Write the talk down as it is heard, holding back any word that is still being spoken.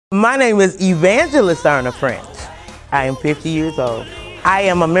My name is Evangelist Erna French. I am 50 years old. I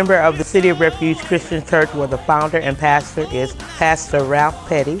am a member of the City of Refuge Christian Church, where the founder and pastor is Pastor Ralph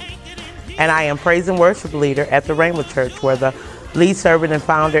Petty. And I am praise and worship leader at the Rhema Church, where the lead servant and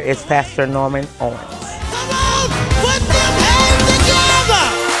founder is Pastor Norman Owens. Come on, put them hands together.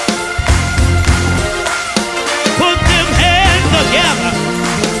 Put them hands together.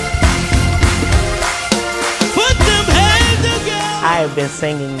 Put them hands together. I have been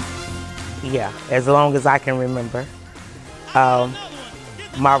singing, as long as I can remember.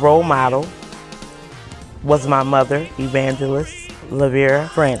 My role model was my mother, Evangelist Levi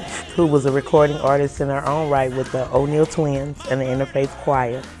French, who was a recording artist in her own right with the O'Neill Twins and the Interfaith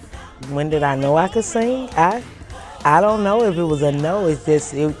Choir. When did I know I could sing? I don't know if it was a no. It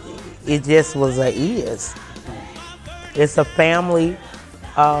just was a is. It's a family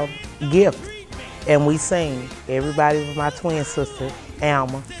gift, and we sing. Everybody with my twin sister,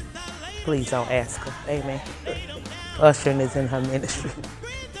 Alma. Please don't ask her. Amen. Ushering is in her ministry.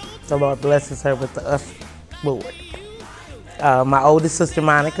 The Lord blesses her with the usher board. My oldest sister,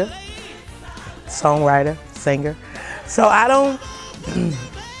 Monica, songwriter, singer. So I don't,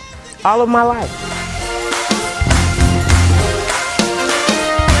 all of my life.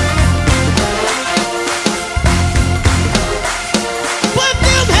 Put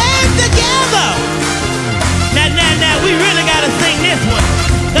them hands together. Now, we really got to sing this one,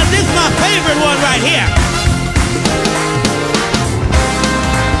 because this is my favorite one right here.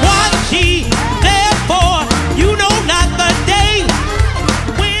 Watch ye, therefore, you know not the day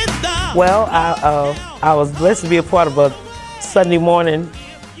when the... Well, I was blessed to be a part of a Sunday morning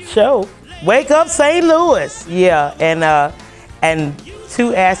show, Wake Up St. Louis. Yeah, and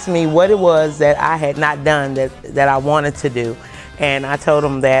two asked me what it was that I had not done that I wanted to do. And I told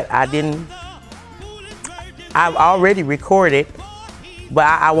them that I've already recorded, but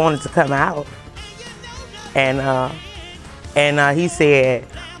I wanted to come out. And he said,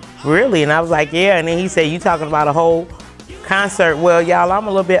 really? And I was like, yeah. And then he said, you talking about a whole concert? Well, y'all, I'm a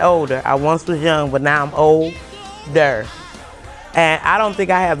little bit older. I once was young, but now I'm older. And I don't think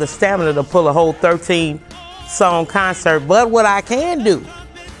I have the stamina to pull a whole 13-song concert, but what I can do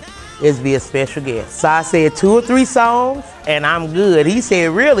is be a special guest. So I said 2 or 3 songs, and I'm good. He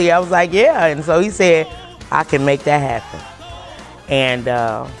said, really? I was like, yeah. And so he said, I can make that happen. And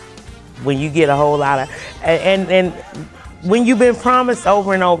when you get a whole lot of, and when you've been promised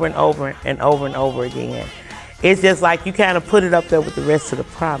over and over and over and over and over again, it's just like you kind of put it up there with the rest of the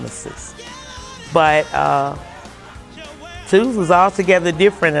promises. But Tooth was altogether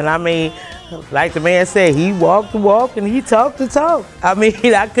different. And I mean, like the man said, he walked the walk and he talked the talk. I mean,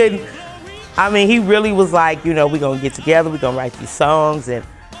 he really was like, you know, we're going to get together, we're going to write these songs, and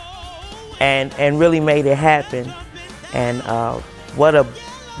really made it happen. And what a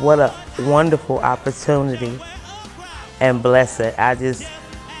wonderful opportunity and blessed. I just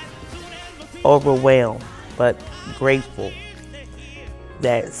overwhelmed, but grateful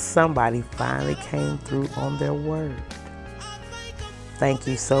that somebody finally came through on their word. Thank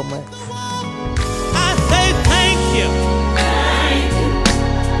you so much. I say thank you. Thank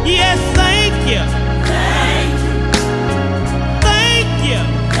you. Yes, thank you. Thank you. Thank you.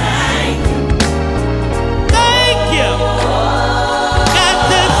 Thank you. Thank you. Got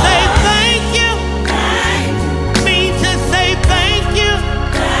to say thank you. Thank you. Mean to say thank you.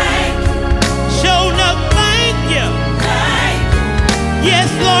 Thank you. Shown up, thank you. Thank you. Yes,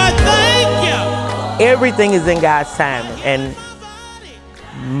 Lord, thank you. Everything is in God's timing, and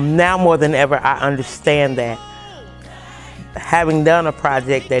now more than ever, I understand that. Having done a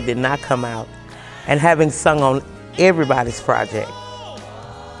project that did not come out, and having sung on everybody's project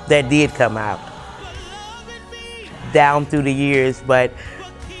that did come out down through the years, but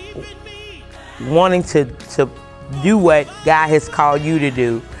wanting to do what God has called you to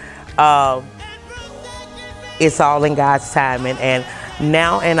do, it's all in God's timing. And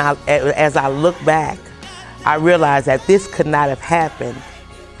now, as I look back, I realize that this could not have happened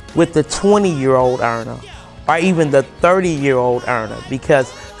with the 20-year-old Erna or even the 30-year-old Erna,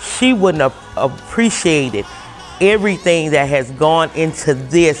 because she wouldn't have appreciated everything that has gone into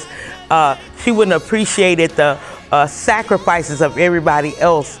this. She wouldn't have appreciated the sacrifices of everybody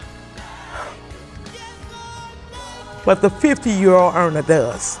else. But the 50-year-old Erna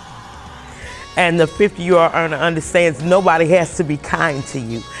does. And the 50-year-old Erna understands nobody has to be kind to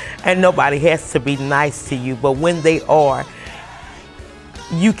you and nobody has to be nice to you. But when they are,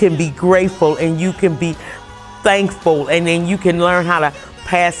 you can be grateful and you can be thankful, and then you can learn how to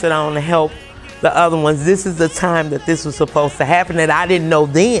pass it on to help the other ones. This is the time that this was supposed to happen, and I didn't know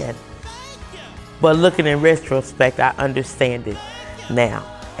then. But looking in retrospect, I understand it now.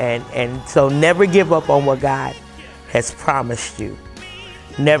 And so never give up on what God has promised you.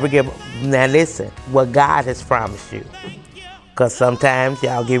 Never give up. Now listen, what God has promised you. Because sometimes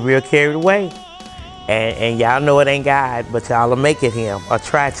y'all get real carried away. And y'all know it ain't God, but y'all will make it Him, or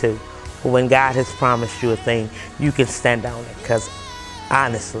try to. But when God has promised you a thing, you can stand on it. Because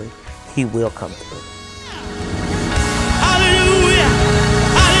honestly, He will come through.